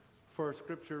For our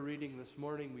scripture reading this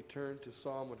morning, we turn to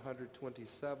Psalm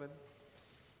 127.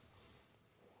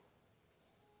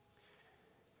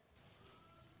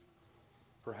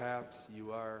 Perhaps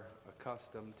you are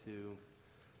accustomed to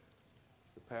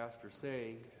the pastor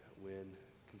saying, when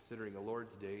considering a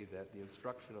Lord's Day, that the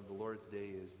instruction of the Lord's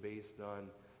Day is based on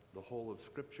the whole of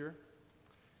Scripture.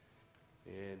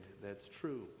 And that's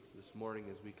true. This morning,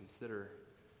 as we consider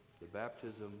the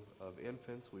baptism of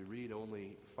infants, we read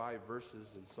only 5 verses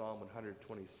in Psalm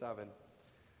 127,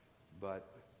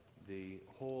 but the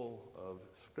whole of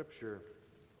Scripture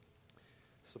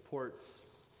supports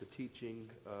the teaching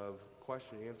of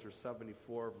question and answer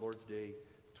 74 of Lord's Day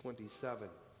 27.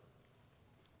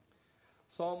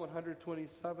 Psalm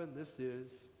 127, this is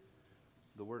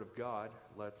the Word of God.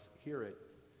 Let's hear it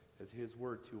as His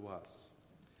Word to us.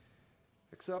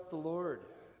 Except the Lord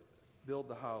build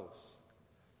the house,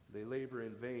 they labor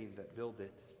in vain that build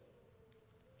it.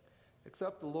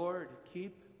 Except the Lord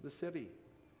keep the city,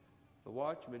 the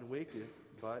watchman waketh,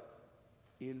 but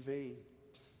in vain.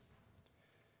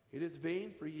 It is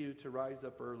vain for you to rise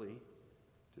up early,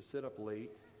 to sit up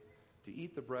late, to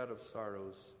eat the bread of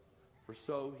sorrows, for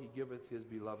so he giveth his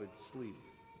beloved sleep.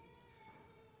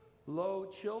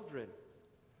 Lo, children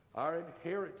are an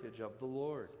heritage of the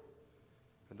Lord,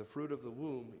 and the fruit of the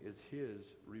womb is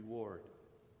his reward.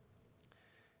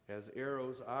 As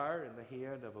arrows are in the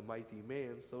hand of a mighty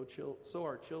man, so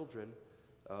are children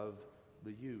of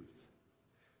the youth.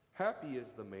 Happy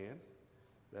is the man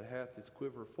that hath his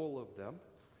quiver full of them.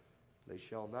 They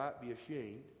shall not be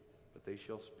ashamed, but they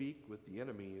shall speak with the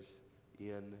enemies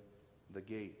in the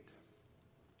gate.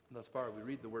 Thus far, we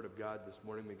read the Word of God this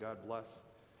morning. May God bless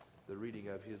the reading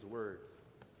of His Word.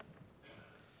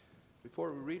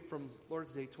 Before we read from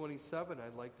Lord's Day 27,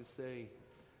 I'd like to say,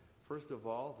 first of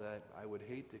all, that I would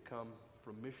hate to come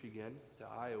from Michigan to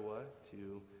Iowa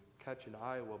to catch an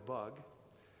Iowa bug.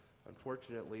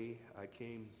 Unfortunately, I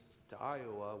came to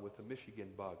Iowa with a Michigan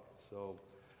bug, so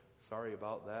sorry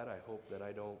about that. I hope that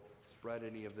I don't spread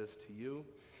any of this to you.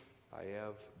 I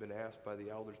have been asked by the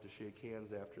elders to shake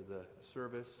hands after the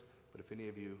service, but if any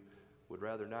of you would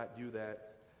rather not do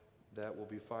that, that will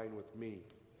be fine with me.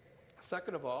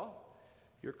 Second of all,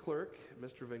 your clerk,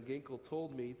 Mr. Van Ginkel,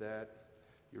 told me that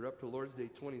you're up to Lord's Day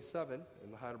 27 in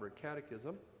the Heidelberg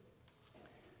Catechism.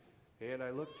 And I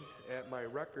looked at my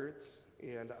records,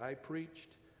 and I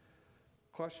preached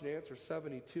question and answer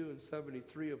 72 and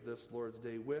 73 of this Lord's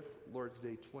Day with Lord's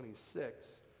Day 26.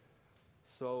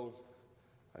 So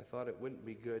I thought it wouldn't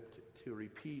be good to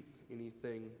repeat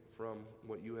anything from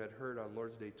what you had heard on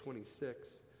Lord's Day 26,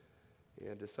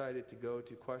 and decided to go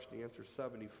to question and answer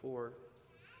 74.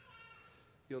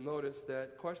 You'll notice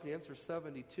that question and answer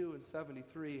 72 and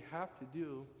 73 have to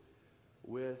do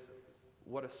with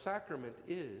what a sacrament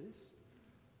is.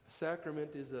 A sacrament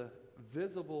is a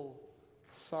visible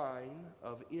sign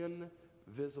of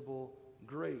invisible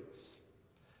grace.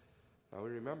 Now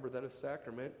we remember that a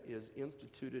sacrament is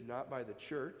instituted not by the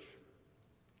church,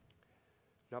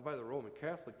 not by the Roman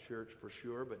Catholic Church for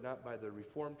sure, but not by the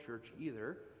Reformed Church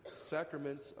either.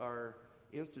 Sacraments are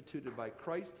instituted by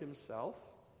Christ Himself,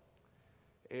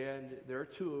 and there are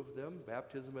 2 of them,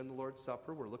 baptism and the Lord's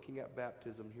Supper. We're looking at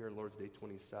baptism here in Lord's Day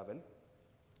 27.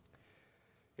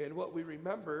 And what we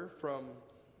remember from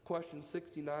questions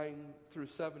 69 through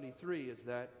 73 is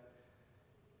that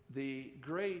the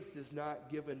grace is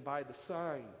not given by the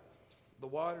sign. The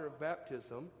water of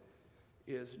baptism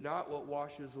is not what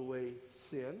washes away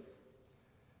sin.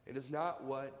 It is not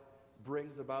what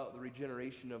brings about the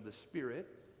regeneration of the Spirit.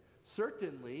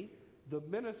 Certainly, the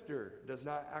minister does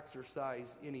not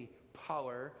exercise any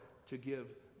power to give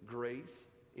grace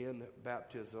in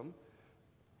baptism,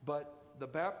 but the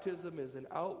baptism is an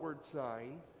outward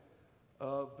sign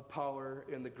of the power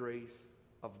and the grace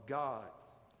of God.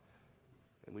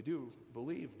 And we do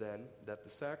believe then that the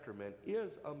sacrament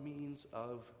is a means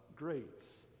of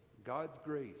grace, God's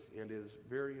grace, and is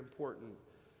very important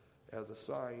as a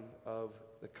sign of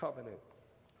the covenant.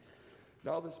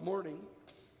 Now this morning,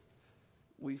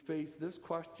 we face this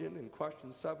question in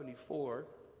question 74.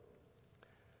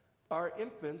 Are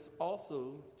infants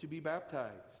also to be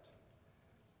baptized?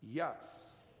 Yes.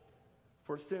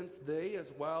 For since they,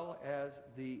 as well as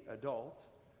the adult,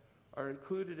 are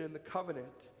included in the covenant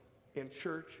and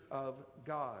church of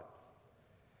God,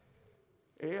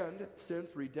 and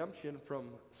since redemption from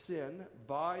sin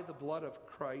by the blood of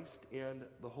Christ and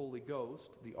the Holy Ghost,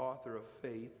 the author of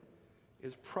faith,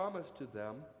 is promised to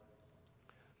them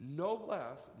no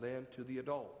less than to the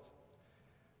adult,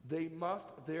 they must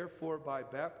therefore by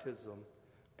baptism,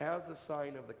 as a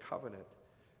sign of the covenant,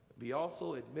 be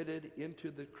also admitted into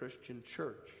the Christian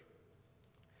church.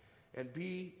 and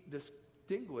be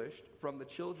distinguished from the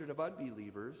children of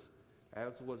unbelievers,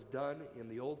 as was done in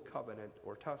the Old Covenant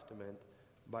or Testament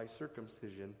by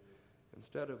circumcision,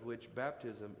 instead of which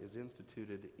baptism is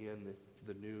instituted in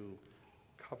the New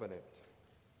Covenant.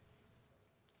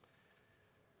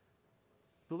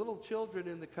 The little children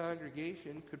in the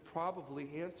congregation could probably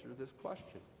answer this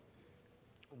question.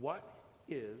 What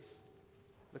is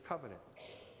the covenant?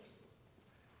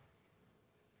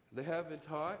 They have been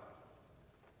taught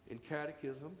in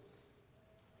catechism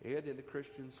and in the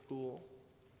Christian school,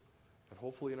 and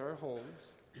hopefully in our homes,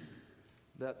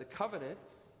 that the covenant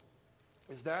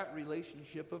is that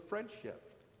relationship of friendship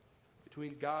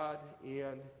between God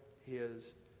and His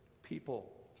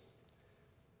people.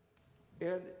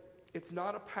 And it's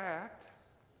not a pact.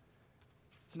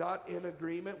 It's not an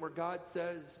agreement where God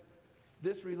says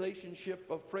this relationship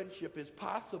of friendship is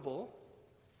possible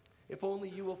if only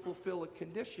you will fulfill a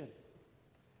condition.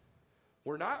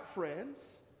 We're not friends,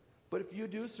 but if you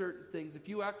do certain things, if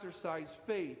you exercise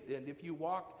faith, and if you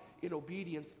walk in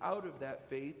obedience out of that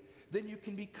faith, then you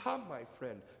can become my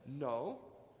friend. No.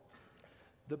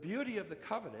 The beauty of the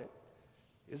covenant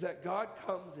is that God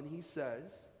comes and He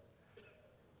says,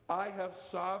 I have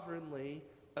sovereignly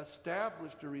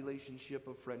established a relationship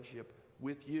of friendship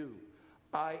with you.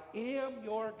 I am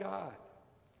your God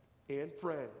and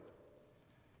friend.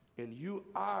 And you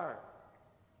are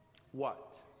what?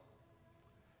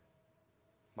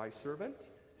 My servant?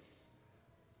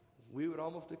 We would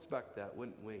almost expect that,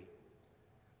 wouldn't we?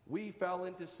 We fell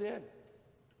into sin.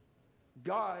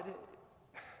 God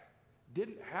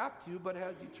didn't have to, but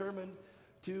has determined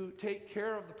to take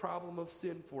care of the problem of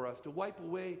sin for us, to wipe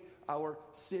away our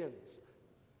sins.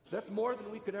 That's more than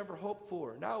we could ever hope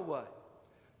for. Now what?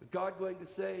 Is God going to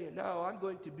say, now I'm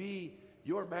going to be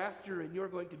your master and you're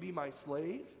going to be my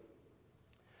slave?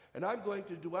 And I'm going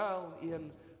to dwell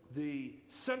in the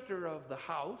center of the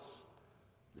house,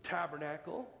 the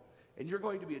tabernacle, and you're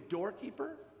going to be a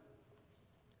doorkeeper?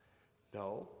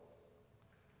 No.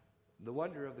 The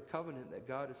wonder of the covenant that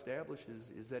God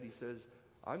establishes is that He says,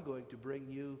 I'm going to bring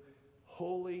you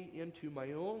wholly into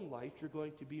my own life. You're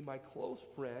going to be my close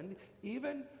friend,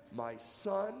 even my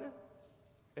son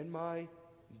and my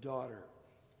daughter.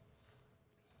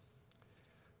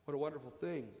 What a wonderful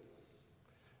thing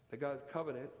that God's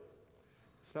covenant,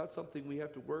 it's not something we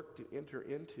have to work to enter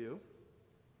into,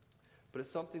 but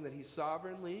it's something that He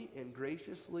sovereignly and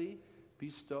graciously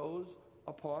bestows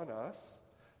upon us,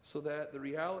 so that the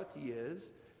reality is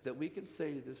that we can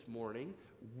say this morning,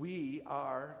 we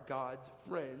are God's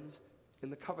friends in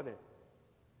the covenant.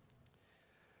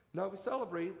 Now we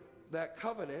celebrate that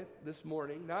covenant this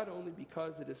morning not only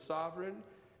because it is sovereign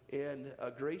and a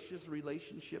gracious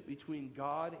relationship between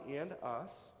God and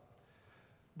us,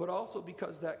 but also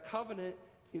because that covenant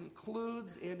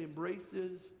includes and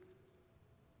embraces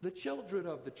the children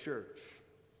of the church.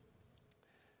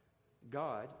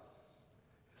 God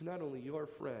is not only your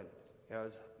friend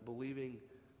as believing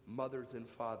mothers and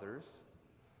fathers,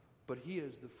 but He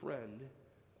is the friend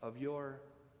of your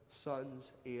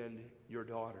sons and your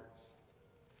daughters.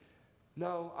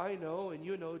 Now, I know, and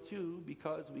you know too,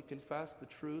 because we confess the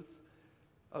truth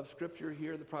of Scripture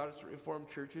here in the Protestant Reformed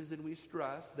churches, and we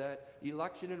stress that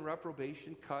election and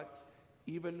reprobation cuts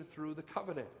even through the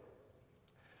covenant.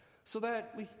 So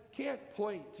that we can't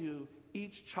point to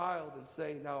each child and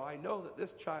say, now I know that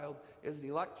this child is an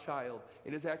elect child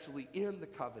and is actually in the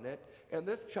covenant, and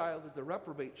this child is a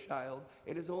reprobate child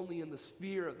and is only in the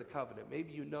sphere of the covenant.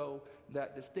 Maybe you know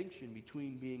that distinction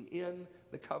between being in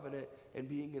the covenant and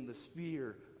being in the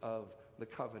sphere of the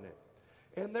covenant.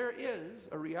 And there is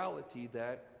a reality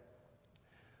that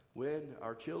when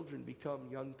our children become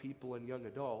young people and young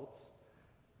adults,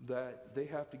 that they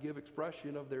have to give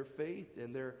expression of their faith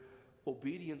and their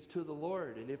obedience to the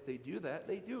Lord. And if they do that,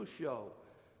 they do show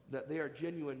that they are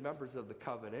genuine members of the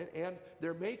covenant. And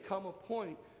there may come a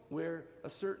point where a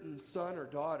certain son or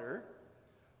daughter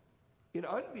in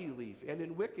unbelief and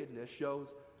in wickedness shows,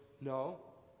 no,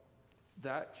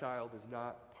 that child is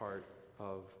not part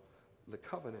of the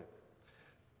covenant.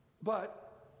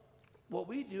 But what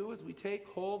we do is we take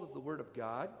hold of the Word of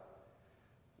God,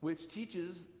 which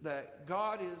teaches that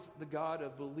God is the God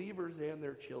of believers and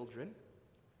their children,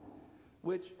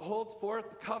 which holds forth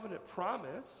the covenant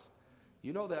promise.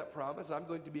 You know that promise, I'm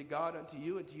going to be a God unto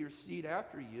you and to your seed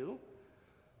after you,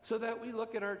 so that we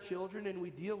look at our children and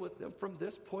we deal with them from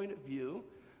this point of view.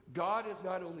 God is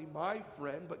not only my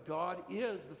friend, but God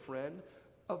is the friend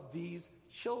of these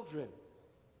children.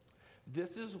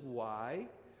 This is why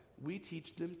we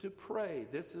teach them to pray.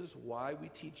 This is why we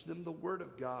teach them the Word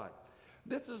of God.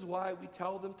 This is why we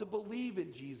tell them to believe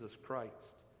in Jesus Christ.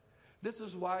 This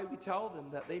is why we tell them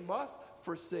that they must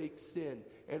forsake sin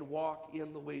and walk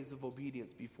in the ways of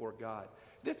obedience before God.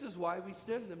 This is why we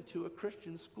send them to a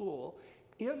Christian school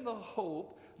in the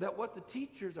hope that what the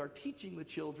teachers are teaching the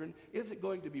children isn't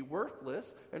going to be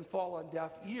worthless and fall on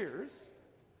deaf ears,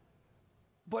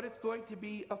 but it's going to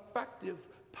be effective,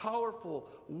 powerful,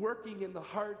 working in the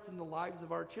hearts and the lives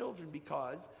of our children,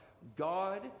 because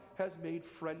God has made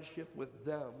friendship with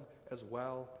them as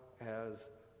well as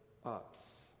us.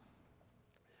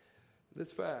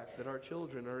 This fact that our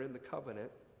children are in the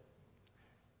covenant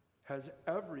has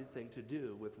everything to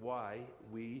do with why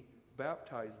we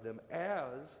baptize them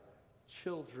as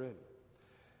children.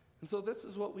 And so this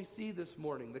is what we see this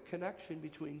morning, the connection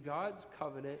between God's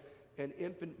covenant and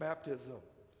infant baptism.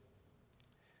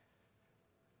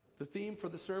 The theme for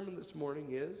the sermon this morning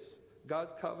is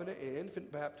God's covenant and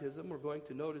infant baptism. We're going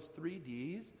to notice 3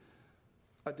 Ds: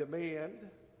 a demand,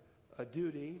 a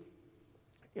duty,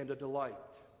 and a delight.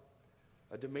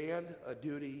 A demand, a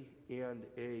duty, and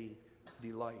a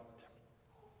delight.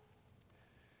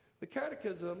 The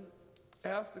Catechism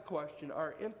asks the question,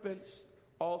 are infants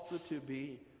also to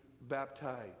be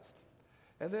baptized?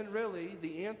 And then really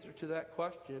the answer to that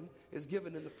question is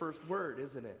given in the first word,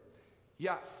 isn't it?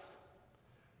 Yes.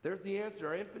 There's the answer.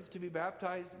 Are infants to be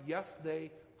baptized? Yes,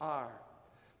 they are.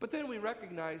 But then we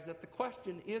recognize that the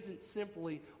question isn't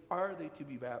simply, are they to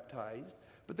be baptized?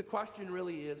 But the question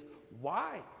really is,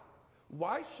 why?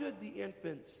 Why should the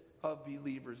infants of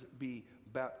believers be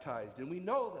baptized? And we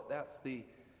know that that's the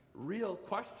real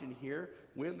question here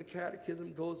when the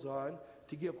Catechism goes on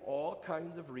to give all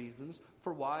kinds of reasons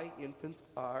for why infants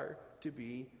are to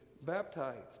be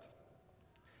baptized.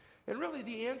 And really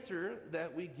the answer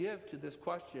that we give to this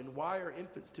question, why are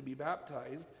infants to be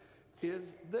baptized, is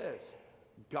this: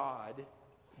 God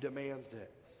demands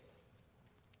it.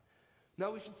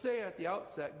 Now we should say at the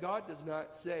outset, God does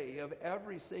not say of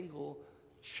every single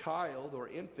child or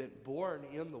infant born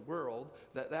in the world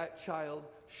that child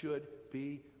should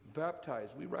be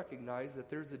baptized. We recognize that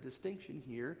there's a distinction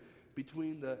here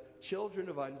between the children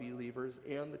of unbelievers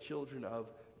and the children of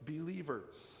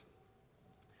believers.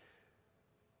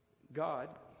 God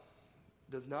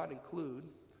does not include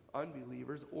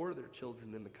unbelievers or their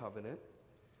children in the covenant.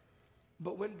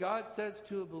 But when God says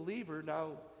to a believer,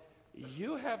 now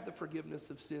you have the forgiveness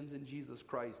of sins in Jesus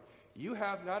Christ. You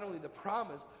have not only the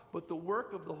promise, but the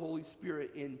work of the Holy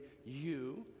Spirit in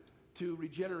you to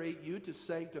regenerate you, to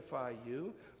sanctify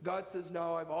you. God says,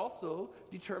 now I've also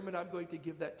determined I'm going to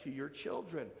give that to your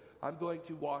children. I'm going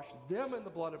to wash them in the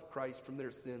blood of Christ from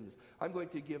their sins. I'm going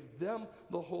to give them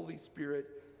the Holy Spirit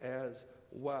as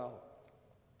well.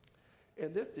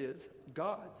 And this is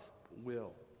God's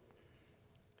will.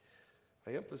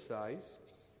 I emphasize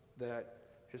that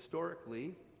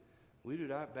historically, we do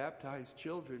not baptize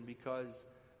children because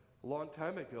a long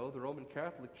time ago, the Roman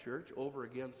Catholic Church, over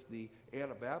against the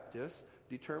Anabaptists,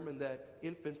 determined that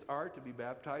infants are to be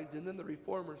baptized, and then the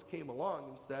Reformers came along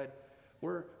and said,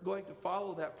 we're going to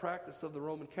follow that practice of the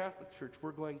Roman Catholic Church.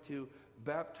 We're going to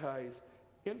baptize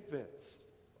infants.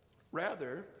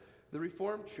 Rather, the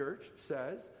Reformed Church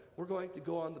says we're going to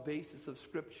go on the basis of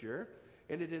Scripture,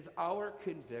 and it is our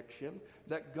conviction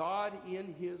that God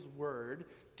in His Word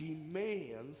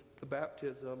demands the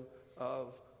baptism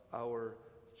of our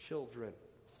children.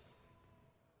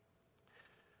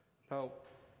 Now,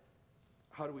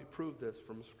 how do we prove this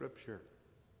from Scripture?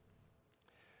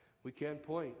 We can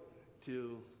point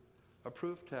to a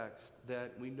proof text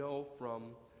that we know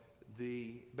from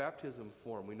the baptism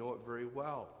form. We know it very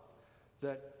well.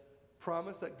 That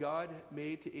promise that God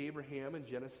made to Abraham in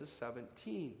Genesis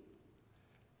 17.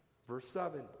 Verse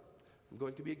 7, I'm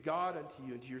going to be a God unto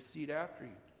you and to your seed after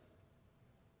you.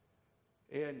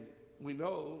 And we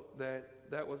know that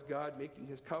that was God making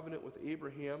His covenant with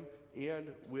Abraham and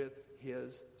with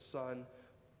his son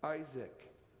Isaac.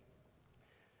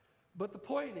 But the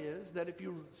point is that if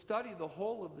you study the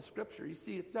whole of the Scripture, you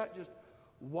see it's not just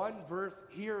one verse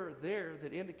here or there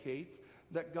that indicates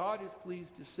that God is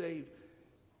pleased to save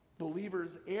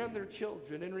believers and their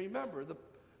children. And remember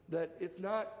that it's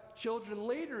not children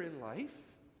later in life,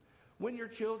 when your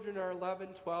children are 11,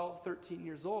 12, 13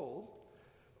 years old.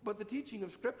 But the teaching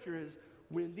of Scripture is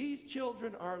when these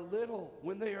children are little,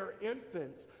 when they are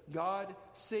infants, God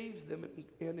saves them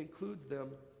and includes them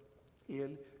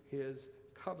in His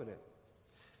covenant.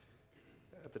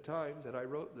 At the time that I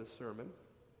wrote this sermon,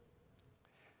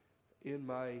 in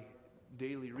my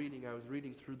daily reading, I was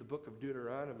reading through the book of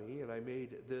Deuteronomy, and I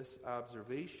made this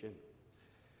observation,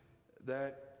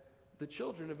 that the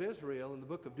children of Israel in the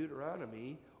book of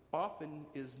Deuteronomy often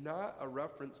is not a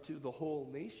reference to the whole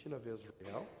nation of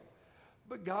Israel,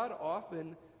 but God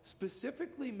often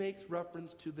specifically makes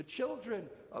reference to the children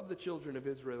of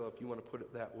Israel, if you want to put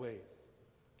it that way.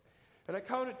 And I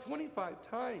counted 25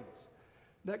 times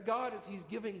that God, as he's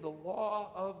giving the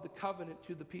law of the covenant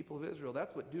to the people of Israel,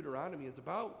 that's what Deuteronomy is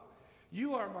about.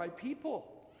 You are my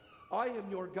people. I am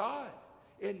your God,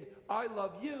 and I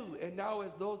love you. And now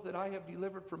as those that I have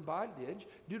delivered from bondage,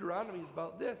 Deuteronomy is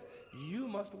about this. You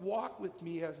must walk with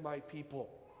me as my people.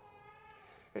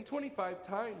 And 25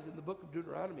 times in the book of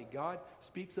Deuteronomy, God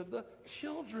speaks of the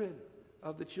children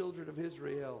of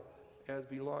Israel as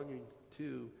belonging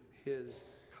to his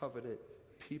covenant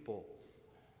people.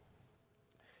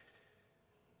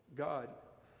 God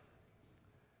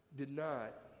did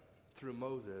not, through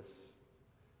Moses,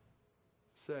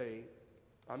 say,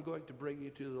 I'm going to bring you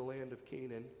to the land of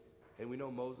Canaan. And we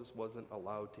know Moses wasn't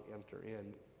allowed to enter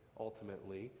in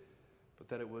ultimately, but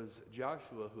that it was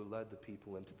Joshua who led the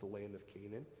people into the land of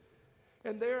Canaan.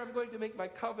 And there I'm going to make my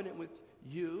covenant with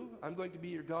you. I'm going to be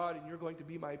your God and you're going to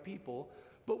be my people.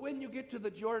 But when you get to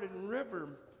the Jordan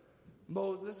River,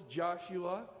 Moses,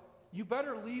 Joshua, you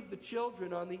better leave the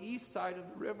children on the east side of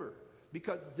the river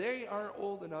because they aren't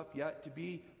old enough yet to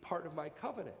be part of my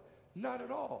covenant. Not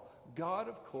at all. God,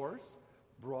 of course,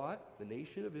 brought the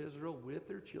nation of Israel with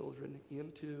their children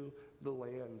into the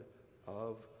land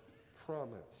of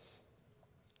promise.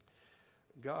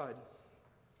 God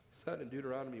said in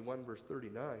Deuteronomy 1 verse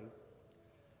 39,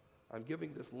 I'm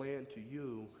giving this land to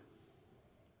you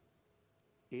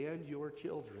and your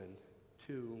children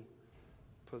to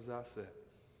possess it.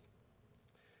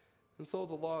 And so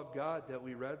the law of God that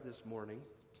we read this morning,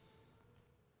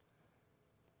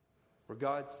 where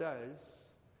God says,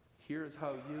 here's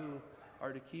how you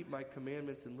are to keep my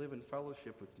commandments and live in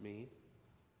fellowship with me,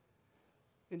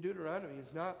 in Deuteronomy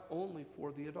is not only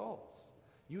for the adults.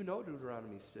 You know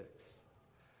Deuteronomy 6.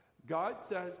 God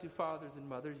says to fathers and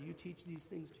mothers, you teach these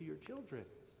things to your children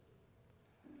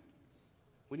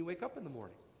when you wake up in the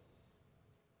morning,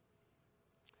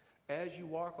 as you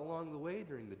walk along the way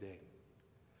during the day,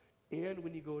 and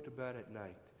when you go to bed at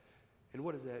night. And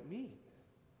what does that mean?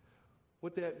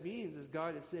 What that means is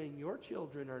God is saying your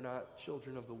children are not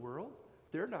children of the world.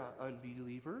 They're not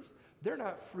unbelievers. They're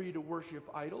not free to worship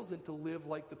idols and to live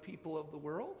like the people of the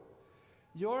world.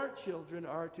 Your children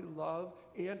are to love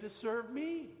and to serve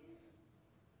me.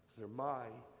 They're my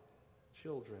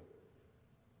children.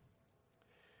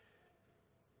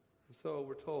 And so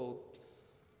we're told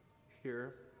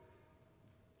here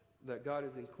that God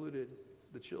has included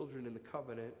the children in the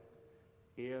covenant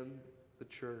and the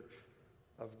church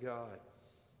of God.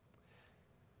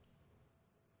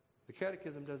 The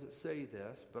Catechism doesn't say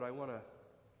this, but I want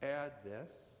to add this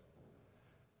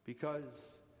because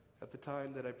at the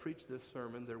time that I preached this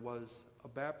sermon, there was a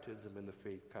baptism in the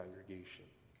faith congregation.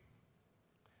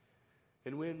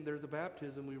 And when there's a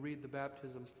baptism, we read the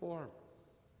baptism form.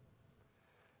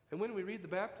 And when we read the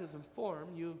baptism form,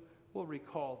 you will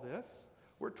recall this.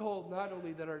 We're told not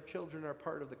only that our children are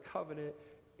part of the covenant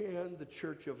and the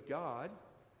church of God,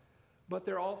 but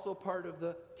they're also part of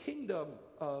the kingdom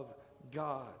of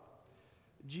God.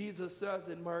 Jesus says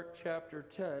in Mark chapter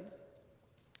 10,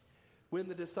 when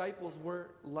the disciples weren't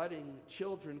letting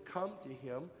children come to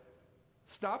him,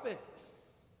 stop it.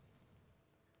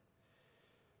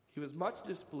 He was much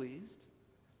displeased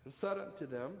and said unto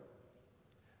them,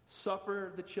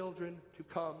 suffer the children to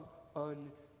come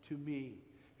unto me.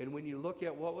 And when you look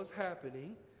at what was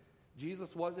happening,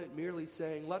 Jesus wasn't merely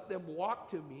saying, let them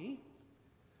walk to me,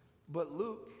 but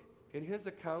Luke, in his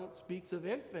account, speaks of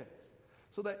infants.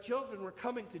 So that children were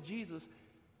coming to Jesus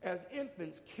as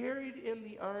infants, carried in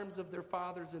the arms of their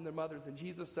fathers and their mothers. And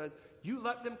Jesus says, you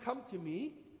let them come to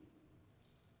me,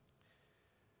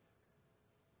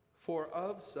 for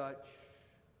of such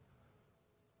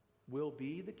will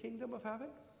be the kingdom of heaven?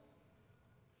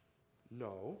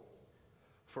 No,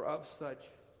 for of such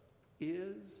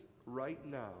is right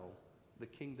now the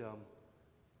kingdom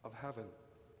of heaven.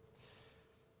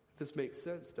 This makes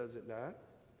sense, does it not?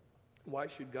 Why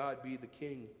should God be the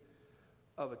king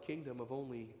of a kingdom of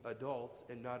only adults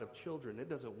and not of children? It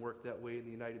doesn't work that way in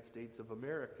the United States of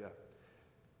America.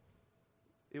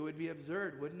 It would be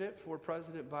absurd, wouldn't it, for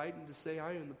President Biden to say,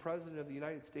 I am the President of the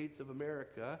United States of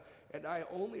America, and I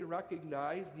only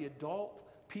recognize the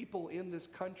adult people in this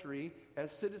country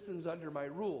as citizens under my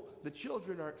rule. The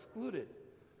children are excluded.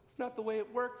 It's not the way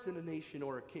it works in a nation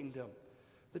or a kingdom.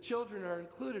 The children are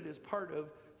included as part of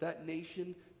that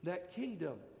nation, that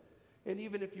kingdom. And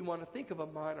even if you want to think of a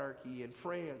monarchy in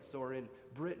France or in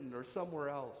Britain or somewhere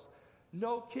else,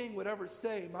 no king would ever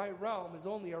say, my realm is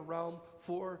only a realm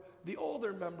for the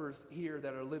older members here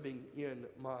that are living in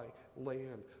my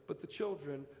land. But the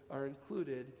children are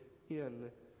included in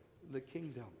the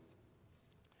kingdom.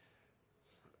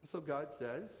 So God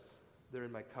says, they're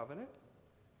in my covenant,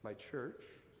 my church,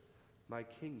 my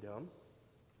kingdom.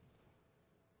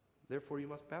 Therefore, you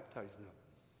must baptize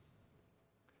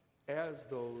them as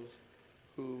those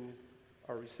who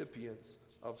are recipients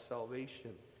of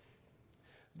salvation.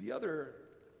 The other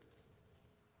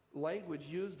language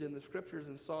used in the scriptures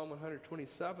in Psalm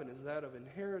 127 is that of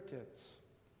inheritance.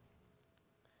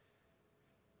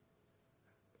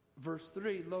 Verse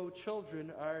 3, lo,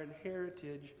 children are an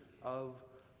heritage of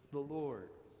the Lord.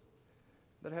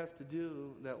 That has to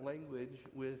do, that language,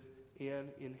 with an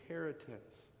inheritance.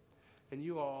 And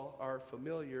you all are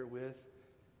familiar with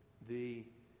the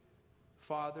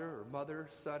father or mother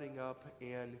setting up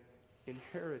an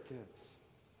inheritance.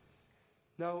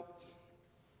 Now,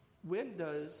 when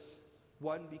does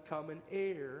one become an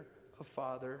heir of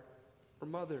father or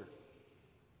mother?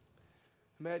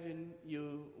 Imagine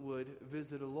you would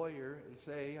visit a lawyer and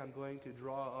say, I'm going to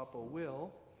draw up a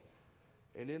will,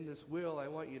 and in this will I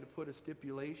want you to put a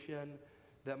stipulation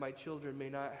that my children may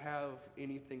not have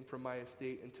anything from my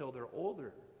estate until they're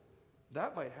older.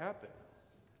 That might happen.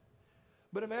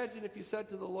 But imagine if you said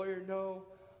to the lawyer, no,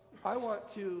 I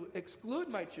want to exclude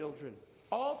my children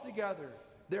altogether.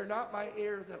 They're not my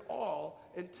heirs at all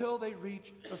until they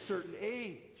reach a certain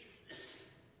age.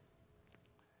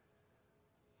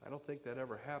 I don't think that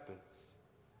ever happens.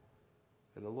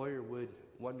 And the lawyer would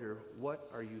wonder, what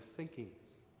are you thinking?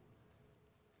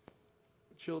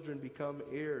 Children become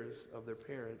heirs of their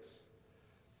parents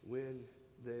when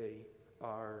they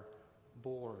are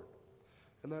born.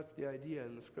 And that's the idea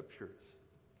in the scriptures.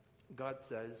 God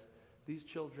says, these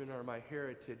children are my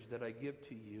heritage that I give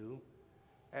to you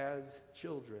as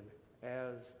children,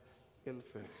 as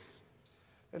infants.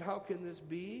 And how can this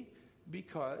be?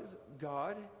 Because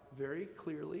God very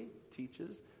clearly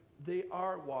teaches they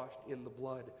are washed in the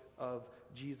blood of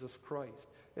Jesus Christ.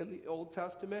 In the Old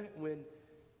Testament, when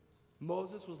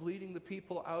Moses was leading the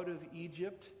people out of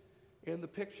Egypt, and the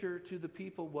picture to the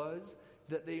people was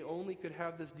that they only could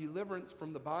have this deliverance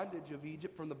from the bondage of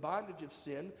Egypt, from the bondage of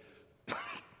sin,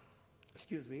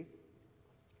 excuse me,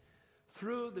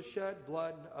 through the shed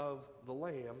blood of the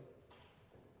Lamb.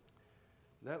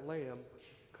 That Lamb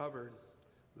covered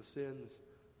the sins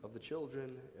of the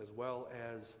children as well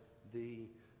as the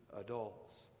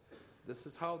adults. This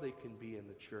is how they can be in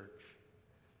the church.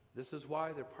 This is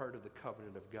why they're part of the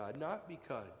covenant of God. Not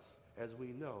because, as we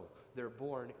know, they're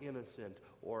born innocent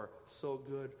or so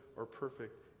good or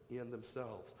perfect in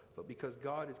themselves, but because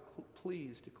God is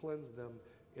pleased to cleanse them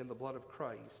in the blood of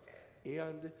Christ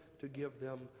and to give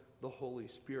them the Holy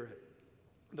Spirit.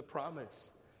 The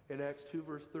promise in Acts 2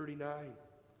 verse 39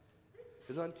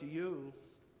 is unto you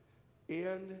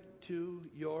and to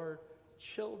your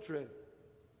children.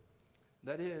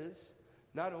 That is,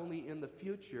 not only in the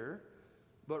future,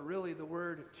 but really the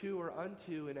word to or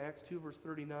unto in Acts 2 verse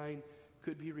 39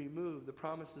 could be removed. The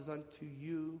promise is unto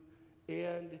you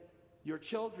and your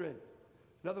children.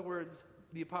 In other words,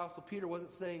 the Apostle Peter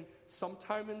wasn't saying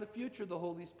sometime in the future the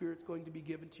Holy Spirit's going to be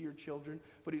given to your children,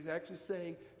 but he's actually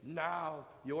saying now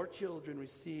your children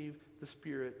receive the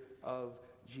Spirit of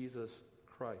Jesus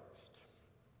Christ.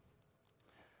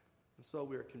 And so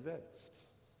we are convinced.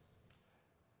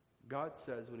 God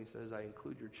says when he says, I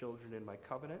include your children in my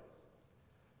covenant,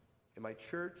 in my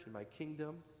church, in my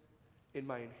kingdom, in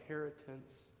my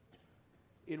inheritance,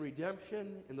 in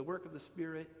redemption, in the work of the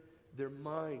Spirit, they're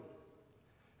mine.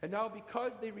 And now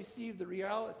because they receive the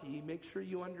reality, make sure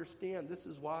you understand this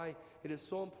is why it is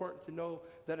so important to know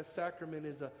that a sacrament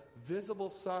is a visible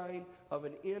sign of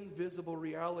an invisible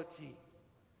reality.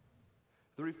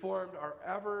 The Reformed are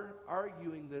ever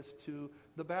arguing this to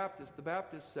the Baptist. The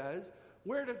Baptist says,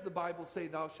 where does the Bible say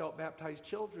thou shalt baptize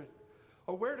children?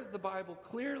 Or where does the Bible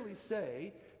clearly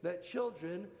say that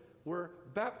children were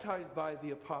baptized by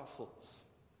the apostles?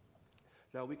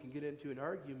 Now, we can get into an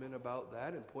argument about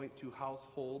that and point to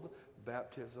household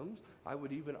baptisms. I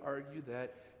would even argue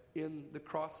that in the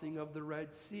crossing of the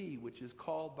Red Sea, which is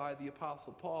called by the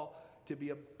Apostle Paul to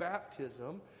be a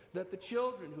baptism, that the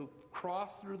children who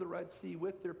crossed through the Red Sea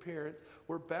with their parents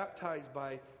were baptized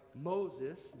by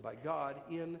Moses, by God,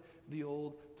 in the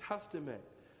Old Testament.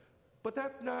 But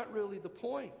that's not really the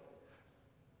point.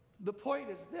 The point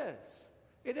is this.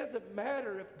 It doesn't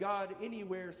matter if God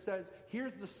anywhere says,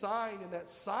 here's the sign, and that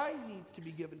sign needs to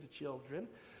be given to children.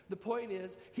 The point is,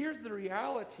 here's the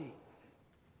reality.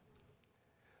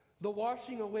 The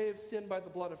washing away of sin by the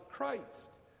blood of Christ.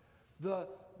 The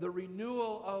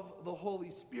renewal of the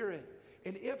Holy Spirit.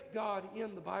 And if God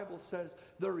in the Bible says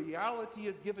the reality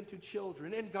is given to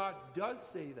children, and God does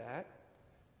say that,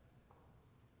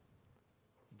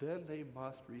 then they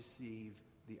must receive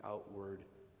the outward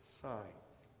sign.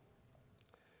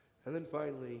 And then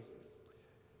finally,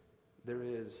 there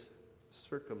is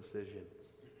circumcision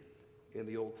in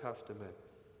the Old Testament.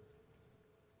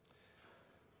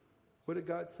 What did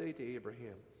God say to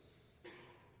Abraham?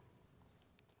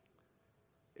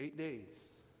 8 days,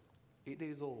 8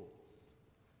 days old,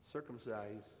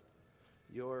 circumcise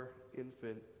your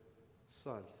infant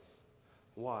sons.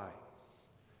 Why?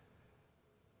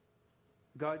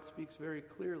 God speaks very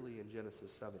clearly in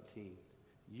Genesis 17.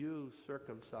 You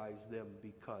circumcise them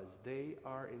because they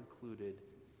are included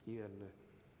in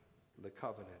the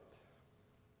covenant.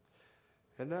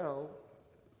 And now,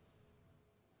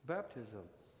 baptism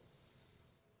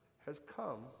has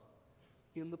come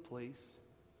in the place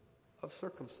of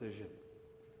circumcision.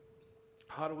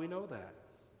 How do we know that?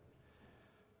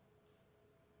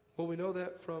 Well, we know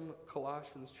that from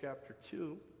Colossians chapter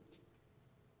 2.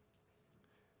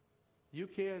 You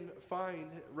can find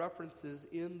references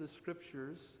in the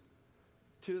scriptures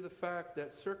to the fact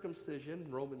that circumcision,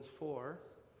 Romans 4,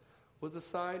 was a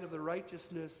sign of the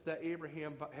righteousness that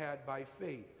Abraham had by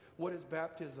faith. What is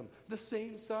baptism? The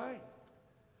same sign.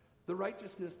 The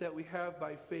righteousness that we have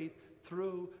by faith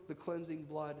through the cleansing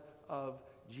blood of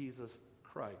Jesus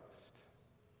Christ.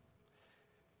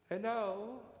 And now,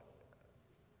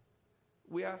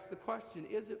 we ask the question,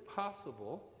 is it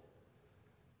possible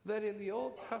that in the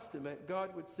Old Testament,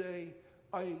 God would say,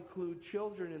 I include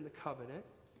children in the covenant,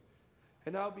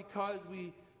 and now because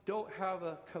we don't have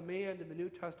a command in the New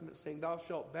Testament saying, thou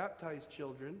shalt baptize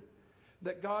children,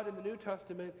 that God in the New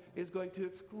Testament is going to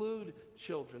exclude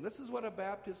children. This is what a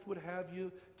Baptist would have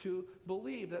you to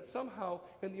believe, that somehow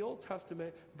in the Old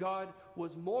Testament, God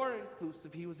was more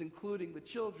inclusive. He was including the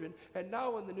children. And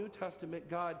now in the New Testament,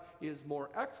 God is more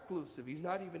exclusive. He's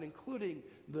not even including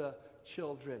the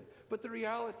children. But the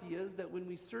reality is that when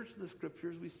we search the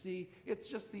scriptures, we see it's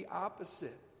just the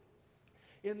opposite.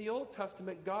 In the Old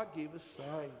Testament, God gave a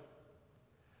sign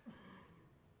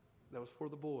that was for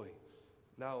the boys.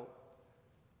 Now,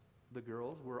 the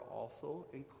girls were also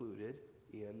included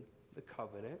in the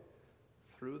covenant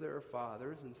through their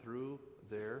fathers and through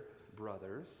their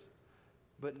brothers.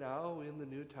 But now in the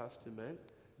New Testament,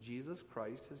 Jesus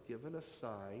Christ has given a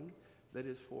sign that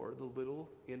is for the little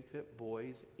infant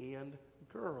boys and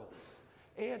girls.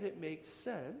 And it makes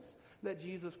sense that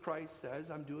Jesus Christ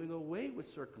says, I'm doing away with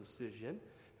circumcision,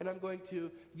 and I'm going to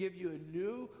give you a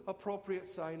new appropriate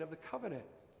sign of the covenant.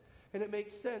 And it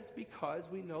makes sense because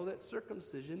we know that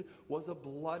circumcision was a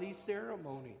bloody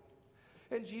ceremony.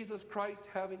 And Jesus Christ,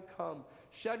 having come,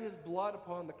 shed his blood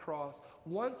upon the cross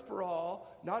once for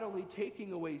all, not only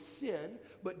taking away sin,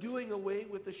 but doing away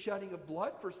with the shedding of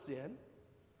blood for sin,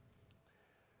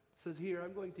 says here,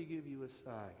 I'm going to give you a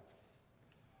sign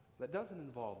that doesn't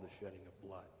involve the shedding of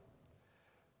blood.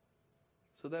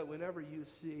 So that whenever you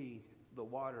see the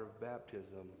water of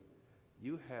baptism,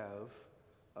 you have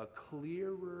a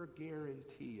clearer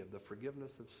guarantee of the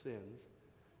forgiveness of sins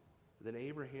than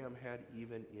Abraham had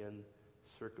even in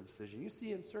circumcision. You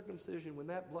see, in circumcision, when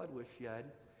that blood was shed,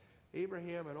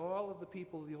 Abraham and all of the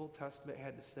people of the Old Testament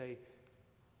had to say,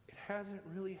 it hasn't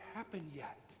really happened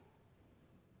yet.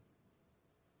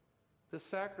 The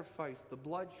sacrifice, the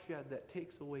bloodshed that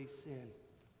takes away sin.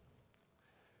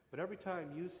 But every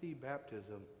time you see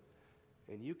baptism,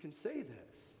 and you can say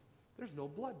this, there's no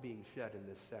blood being shed in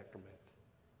this sacrament.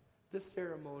 This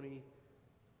ceremony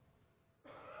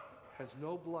has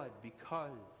no blood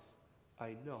because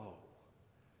I know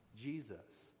Jesus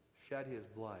shed his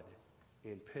blood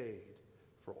and paid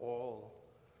for all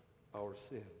our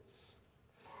sins.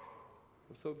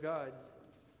 And so God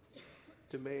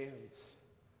demands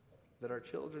that our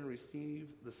children receive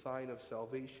the sign of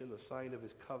salvation, the sign of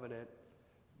his covenant,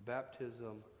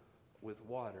 baptism with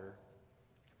water,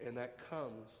 and that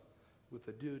comes with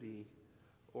a duty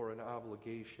or an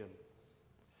obligation.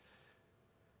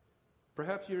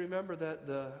 Perhaps you remember that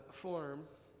the form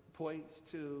points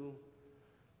to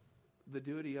the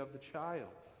duty of the child,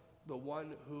 the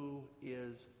one who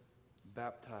is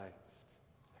baptized.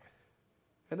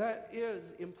 And that is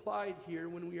implied here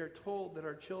when we are told that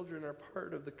our children are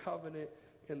part of the covenant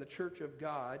in the church of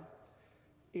God,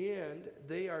 and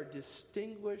they are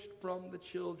distinguished from the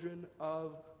children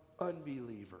of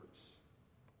unbelievers.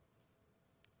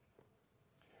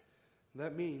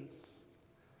 That means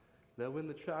that when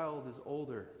the child is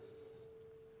older,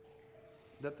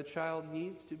 that the child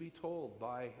needs to be told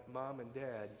by mom and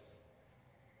dad,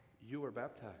 you were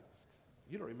baptized.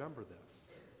 You don't remember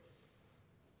this.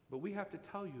 But we have to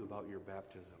tell you about your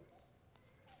baptism.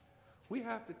 We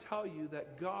have to tell you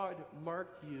that God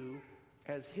marked you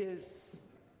as his.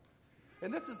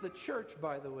 And this is the church,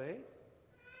 by the way.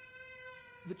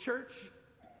 The church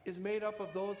is made up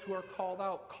of those who are called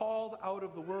out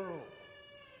of the world.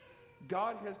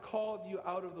 God has called you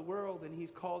out of the world, and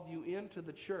He's called you into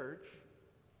the church.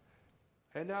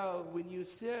 And now, when you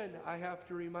sin, I have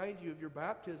to remind you of your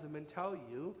baptism and tell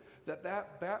you that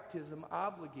that baptism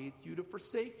obligates you to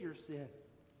forsake your sin.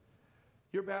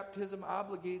 Your baptism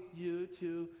obligates you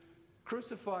to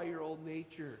crucify your old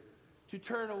nature, to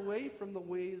turn away from the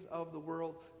ways of the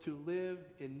world, to live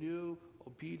in new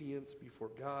obedience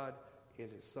before God and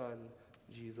His Son,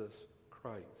 Jesus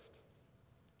Christ.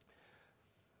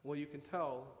 Well, you can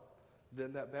tell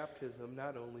then that baptism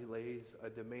not only lays a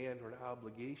demand or an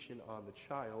obligation on the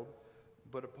child,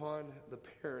 but upon the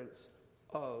parents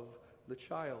of the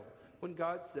child. When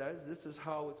God says, this is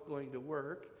how it's going to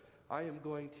work, I am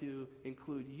going to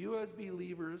include you as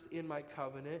believers in my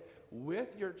covenant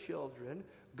with your children,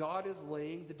 God is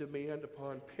laying the demand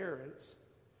upon parents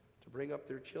to bring up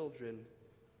their children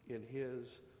in His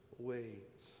ways.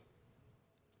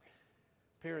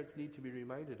 Parents need to be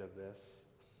reminded of this.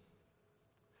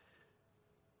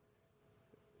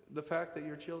 The fact that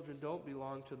your children don't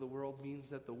belong to the world means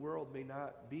that the world may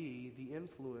not be the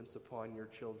influence upon your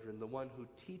children, the one who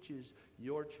teaches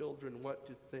your children what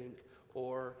to think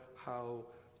or how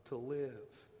to live.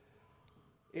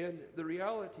 And the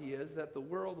reality is that the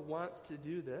world wants to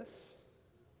do this.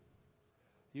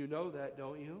 You know that,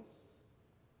 don't you?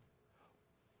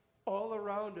 All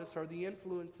around us are the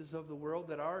influences of the world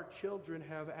that our children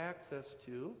have access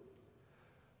to,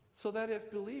 so that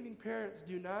if believing parents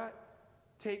do not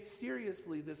take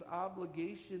seriously this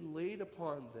obligation laid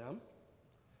upon them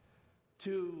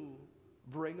to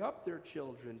bring up their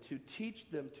children, to teach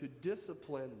them, to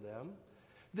discipline them,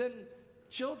 then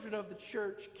children of the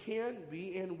church can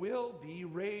be and will be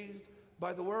raised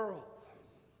by the world.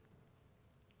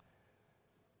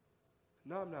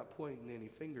 Now, I'm not pointing any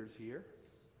fingers here.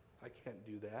 I can't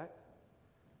do that.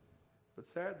 But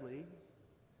sadly,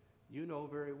 you know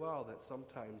very well that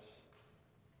sometimes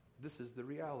this is the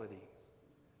reality.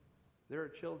 There are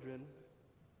children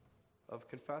of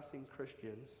confessing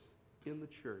Christians in the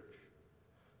church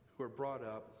who are brought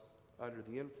up under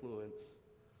the influence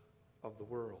of the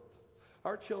world.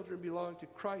 Our children belong to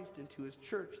Christ and to His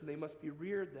church, and they must be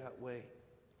reared that way.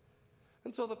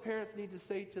 And so the parents need to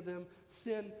say to them,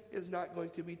 sin is not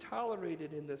going to be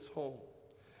tolerated in this home.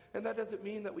 And that doesn't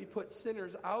mean that we put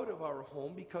sinners out of our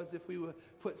home, because if we would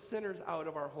put sinners out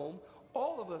of our home,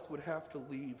 all of us would have to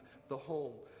leave the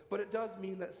home. But it does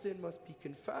mean that sin must be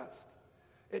confessed.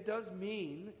 It does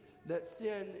mean that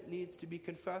sin needs to be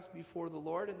confessed before the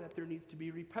Lord, and that there needs to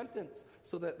be repentance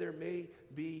so that there may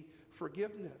be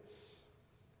forgiveness.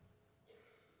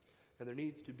 And there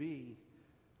needs to be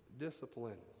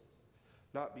discipline.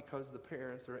 Not because the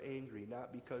parents are angry,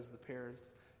 not because the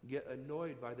parents get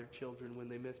annoyed by their children when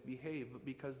they misbehave, but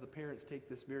because the parents take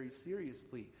this very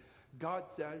seriously. God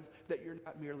says that you're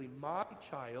not merely my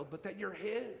child, but that you're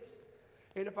His.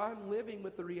 And if I'm living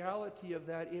with the reality of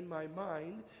that in my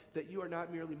mind, that you are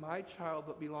not merely my child,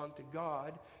 but belong to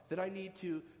God, then I need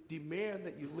to demand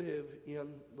that you live in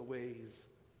the ways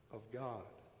of God.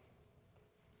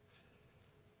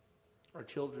 Our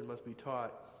children must be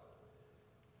taught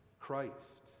Christ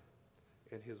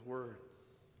and His Word,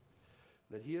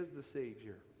 that He is the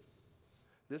Savior.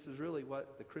 This is really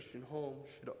what the Christian home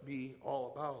should be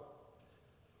all about.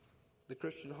 The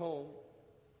Christian home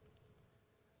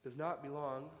does not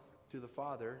belong to the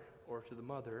father or to the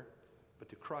mother, but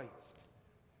to Christ.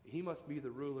 He must be the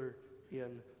ruler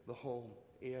in the home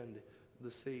and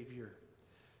the Savior.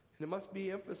 And it must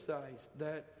be emphasized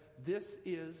that this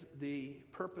is the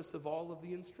purpose of all of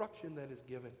the instruction that is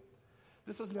given.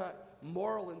 This is not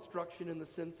moral instruction in the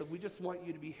sense of we just want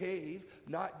you to behave,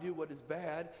 not do what is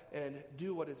bad, and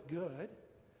do what is good.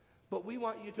 But we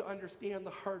want you to understand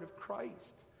the heart of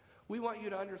Christ. We want you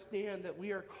to understand that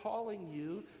we are calling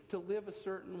you to live a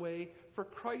certain way for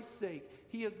Christ's sake.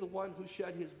 He is the one who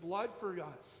shed His blood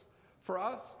for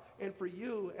us and for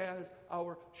you as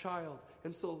our child.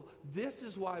 And so this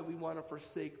is why we want to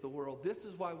forsake the world. This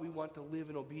is why we want to live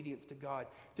in obedience to God,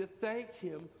 to thank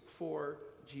Him for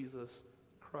Jesus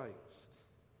Christ.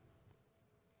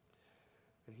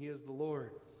 And He is the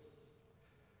Lord.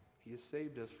 He has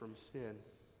saved us from sin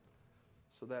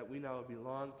so that we now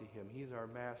belong to Him. He's our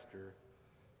master,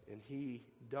 and He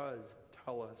does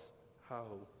tell us how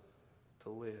to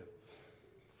live.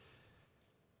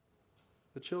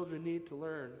 The children need to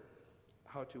learn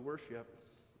how to worship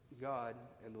God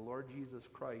and the Lord Jesus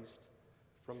Christ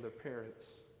from their parents,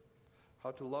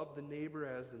 how to love the neighbor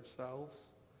as themselves,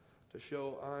 to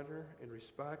show honor and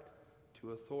respect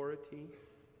to authority.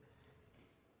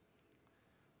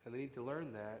 And they need to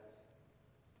learn that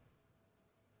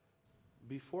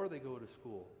before they go to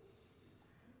school,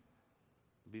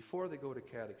 before they go to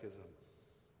catechism,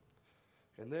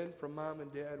 and then from mom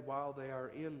and dad while they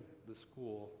are in the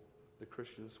school, the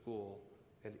Christian school,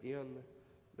 and in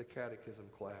the catechism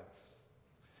class.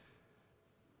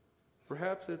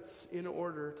 Perhaps it's in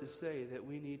order to say that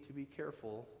we need to be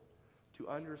careful to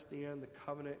understand the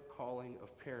covenant calling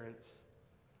of parents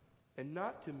and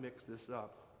not to mix this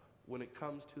up when it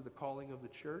comes to the calling of the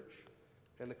church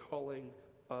and the calling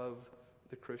of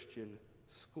the Christian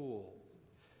school.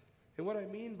 And what I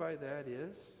mean by that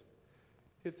is,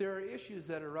 if there are issues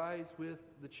that arise with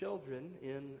the children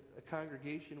in a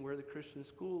congregation where the Christian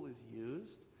school is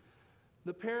used,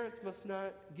 the parents must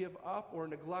not give up or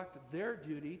neglect their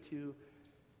duty to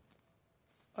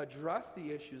address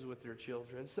the issues with their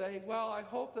children, saying, well, I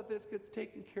hope that this gets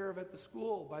taken care of at the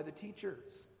school by the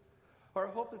teachers, or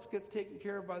I hope this gets taken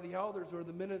care of by the elders or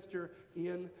the minister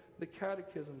in the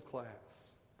catechism class.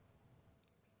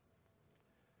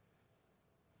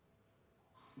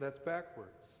 That's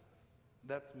backwards.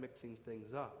 That's mixing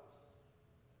things up.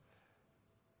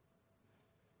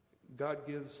 God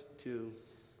gives to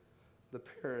the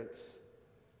parents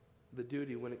the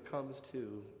duty when it comes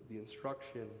to the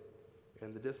instruction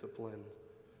and the discipline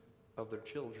of their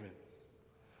children.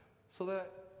 So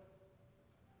that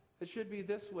it should be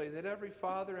this way, that every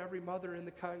father, every mother in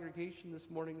the congregation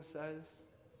this morning says,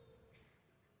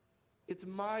 it's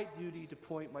my duty to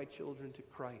point my children to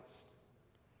Christ.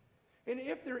 And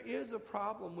if there is a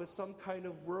problem with some kind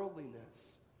of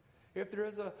worldliness, if there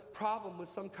is a problem with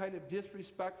some kind of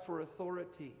disrespect for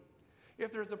authority,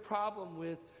 if there's a problem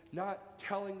with not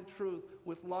telling the truth,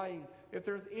 with lying, if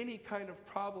there's any kind of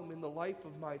problem in the life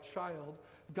of my child,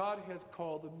 God has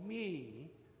called me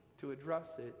to address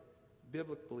it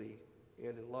biblically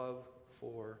and in love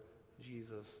for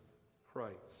Jesus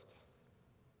Christ.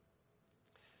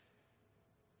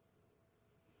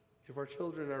 If our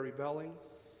children are rebelling,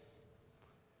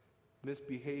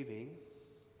 misbehaving,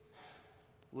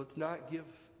 let's not give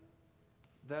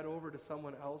that over to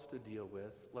someone else to deal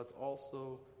with. Let's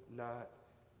also not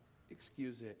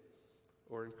excuse it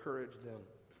or encourage them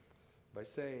by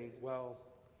saying, well,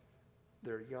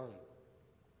 they're young.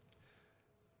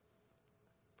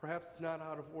 Perhaps it's not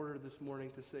out of order this morning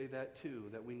to say that too,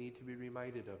 that we need to be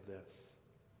reminded of this.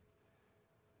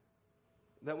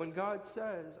 That when God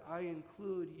says, I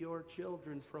include your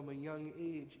children from a young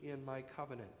age in my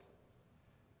covenant,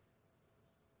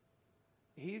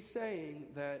 He's saying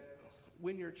that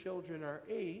when your children are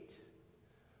 8,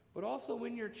 but also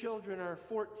when your children are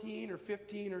 14 or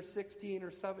 15 or 16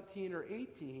 or 17 or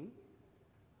 18,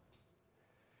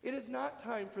 it is not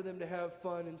time for them to have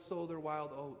fun and sow their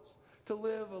wild oats, to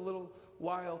live a little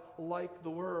while like the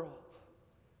world.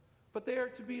 But they are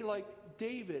to be like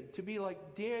David, to be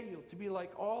like Daniel, to be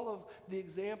like all of the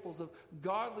examples of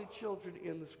godly children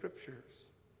in the Scriptures,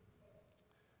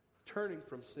 turning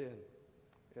from sin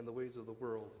and the ways of the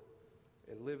world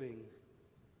and living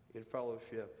in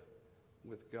fellowship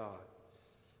with God.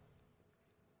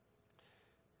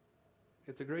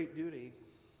 It's a great duty,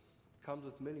 comes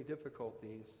with many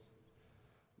difficulties,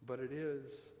 but it is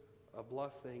a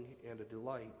blessing and a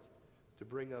delight to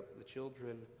bring up the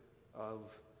children of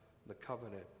the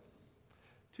covenant.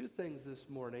 2 things this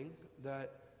morning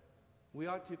that we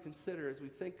ought to consider as we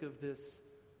think of this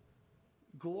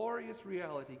glorious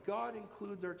reality. God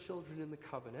includes our children in the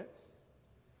covenant.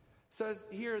 Says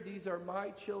here, these are my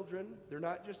children. They're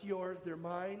not just yours, they're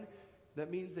mine. That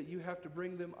means that you have to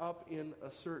bring them up in a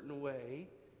certain way.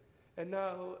 And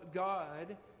now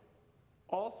God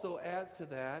also adds to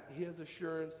that His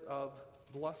assurance of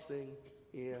blessing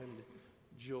and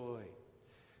joy.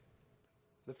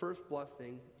 The first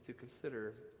blessing to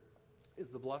consider is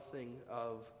the blessing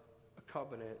of a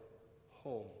covenant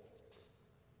home.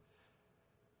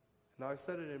 Now, I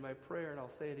said it in my prayer, and I'll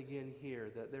say it again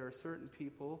here, that there are certain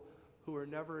people who are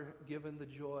never given the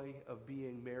joy of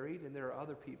being married, and there are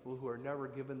other people who are never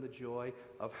given the joy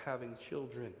of having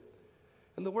children.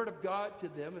 And the word of God to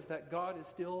them is that God is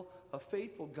still a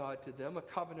faithful God to them, a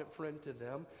covenant friend to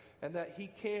them, and that He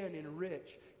can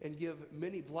enrich and give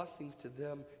many blessings to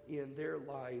them in their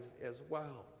lives as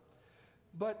well.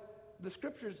 But the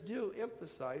Scriptures do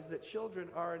emphasize that children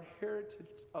are an heritage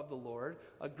of the Lord,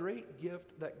 a great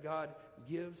gift that God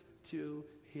gives to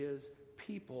His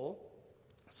people,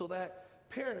 so that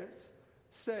parents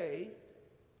say,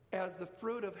 as the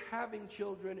fruit of having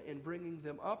children and bringing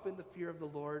them up in the fear of the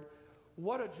Lord,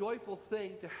 what a joyful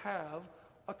thing to have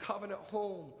a covenant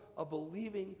home, a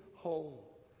believing home,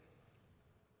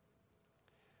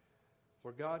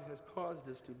 where God has caused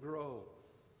us to grow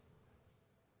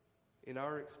in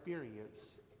our experience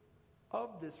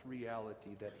of this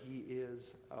reality that he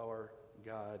is our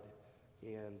God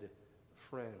and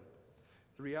friend.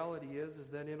 The reality is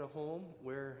that in a home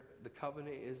where the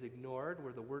covenant is ignored,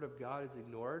 where the word of God is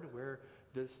ignored, where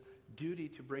this duty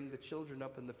to bring the children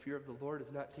up in the fear of the Lord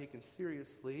is not taken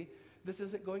seriously, this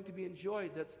isn't going to be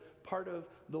enjoyed. That's part of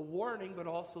the warning, but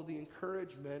also the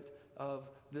encouragement of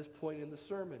this point in the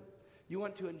sermon. You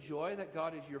want to enjoy that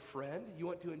God is your friend. You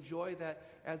want to enjoy that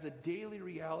as a daily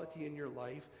reality in your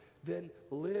life. Then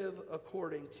live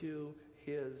according to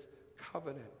his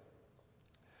covenant.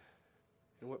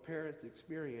 And what parents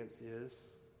experience is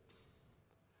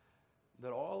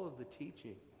that all of the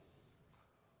teaching,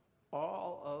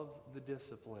 all of the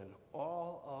discipline,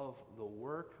 all of the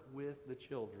work with the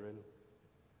children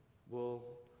will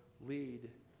lead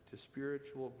to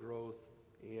spiritual growth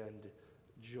and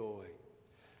joy.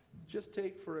 Just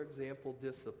take, for example,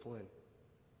 discipline.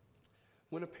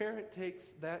 When a parent takes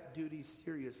that duty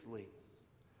seriously,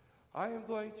 I am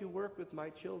going to work with my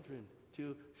children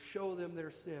to show them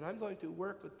their sin. I'm going to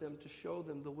work with them to show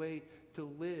them the way to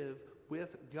live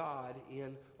with God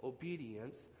in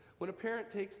obedience. When a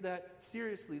parent takes that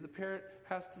seriously, the parent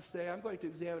has to say, I'm going to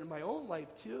examine my own life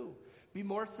too. Be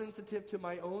more sensitive to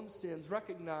my own sins.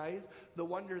 Recognize the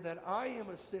wonder that I am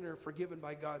a sinner forgiven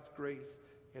by God's grace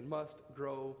and must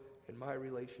grow in my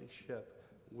relationship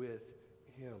with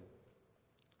him.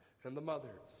 And the mothers,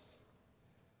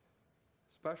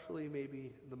 especially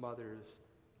maybe the mothers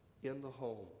in the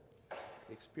home,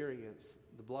 experience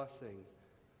the blessing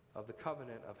of the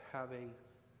covenant of having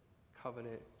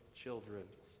covenant children.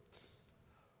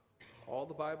 All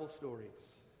the Bible stories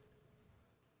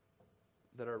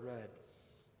that are read,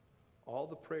 all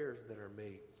the prayers that are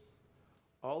made,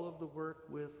 all of the work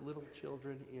with little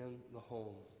children in the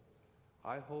home,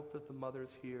 I hope that the mothers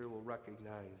here will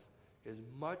recognize is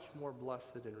much more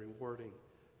blessed and rewarding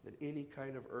than any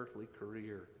kind of earthly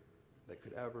career that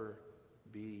could ever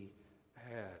be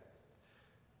had.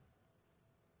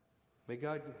 May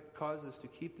God cause us to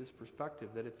keep this perspective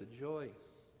that it's a joy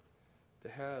to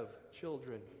have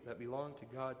children that belong to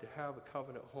God, to have a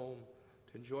covenant home,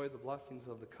 to enjoy the blessings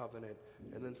of the covenant.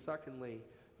 And then secondly,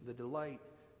 the delight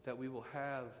that we will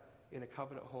have in a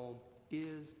covenant home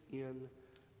is in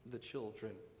the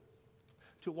children.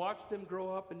 To watch them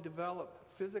grow up and develop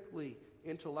physically,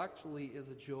 intellectually is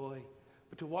a joy.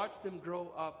 But to watch them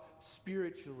grow up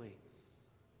spiritually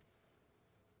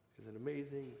is an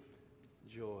amazing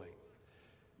joy.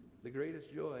 The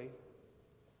greatest joy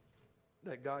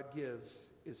that God gives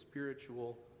is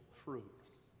spiritual fruit.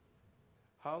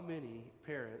 How many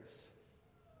parents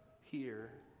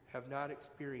here have not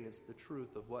experienced the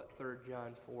truth of what 3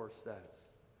 John 4 says?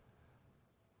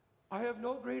 I have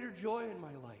no greater joy in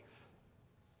my life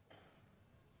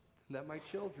than that my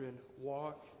children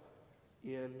walk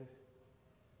in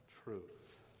truth.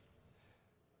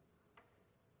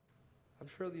 I'm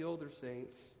sure the older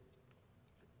saints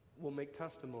will make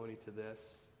testimony to this,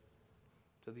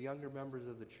 to the younger members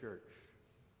of the church,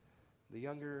 the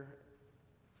younger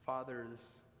fathers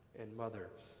and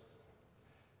mothers.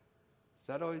 It's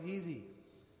not always easy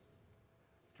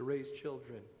to raise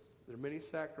children. There are many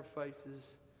sacrifices,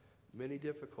 many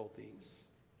difficulties.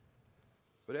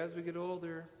 But as we get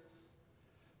older,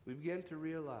 we begin to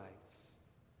realize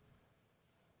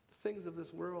the things of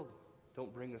this world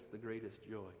don't bring us the greatest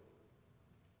joy.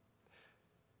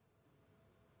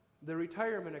 The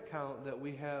retirement account that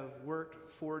we have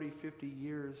worked 40, 50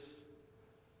 years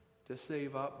to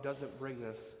save up doesn't bring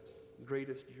us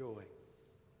greatest joy.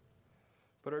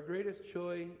 But our greatest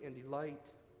joy and delight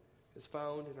is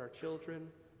found in our children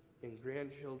and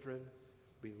grandchildren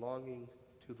belonging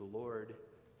to the Lord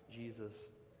Jesus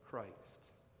Christ.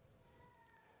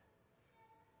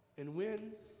 And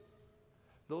when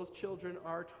those children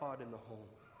are taught in the home,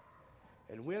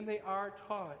 and when they are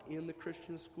taught in the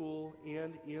Christian school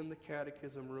and in the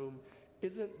catechism room,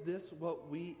 isn't this what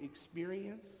we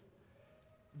experience?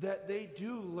 That they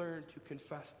do learn to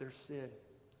confess their sin.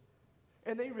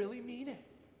 And they really mean it.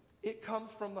 It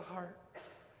comes from the heart.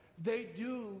 They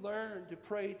do learn to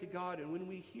pray to God. And when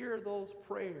we hear those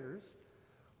prayers,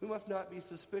 we must not be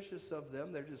suspicious of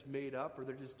them. They're just made up or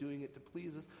they're just doing it to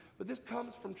please us. But this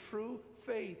comes from true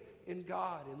faith in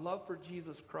God and love for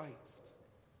Jesus Christ.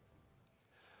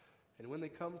 And when they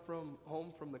come from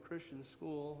home from the Christian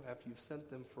school, after you've sent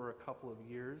them for a couple of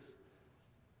years,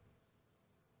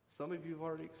 some of you have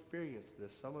already experienced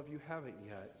this. Some of you haven't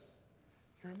yet.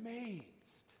 You're amazed.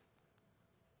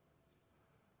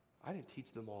 I didn't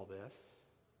teach them all this.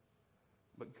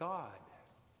 But God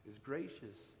is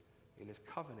gracious in his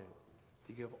covenant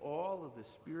to give all of the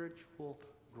spiritual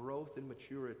growth and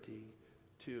maturity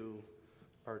to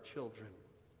our children.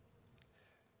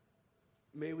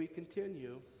 May we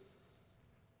continue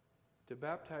to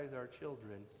baptize our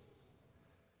children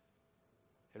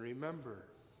and remember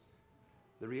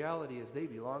the reality is they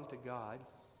belong to God.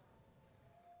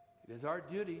 It is our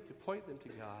duty to point them to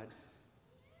God,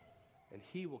 and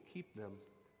He will keep them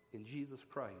in Jesus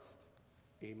Christ.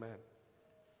 Amen.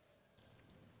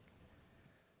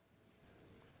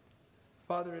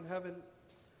 Father in heaven,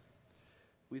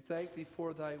 we thank Thee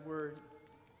for Thy word,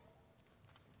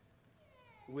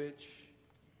 which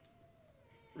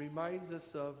reminds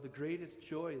us of the greatest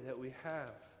joy that we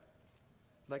have,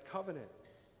 Thy covenant,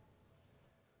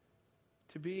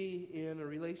 to be in a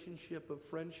relationship of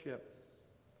friendship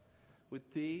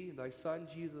with Thee, Thy Son,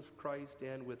 Jesus Christ,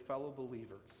 and with fellow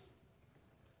believers.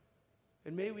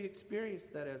 And may we experience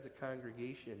that as a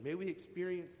congregation. May we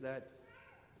experience that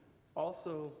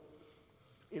also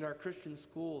in our Christian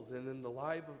schools and in the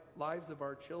lives of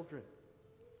our children.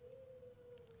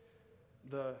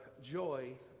 The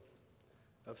joy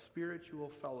of spiritual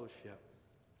fellowship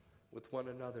with one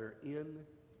another in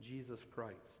Jesus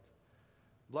Christ.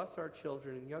 Bless our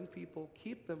children and young people.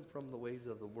 Keep them from the ways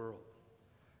of the world.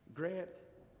 Grant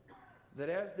that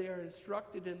as they are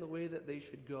instructed in the way that they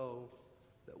should go,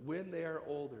 that when they are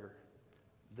older,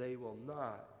 they will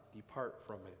not depart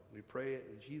from it. We pray it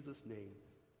in Jesus' name.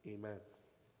 Amen.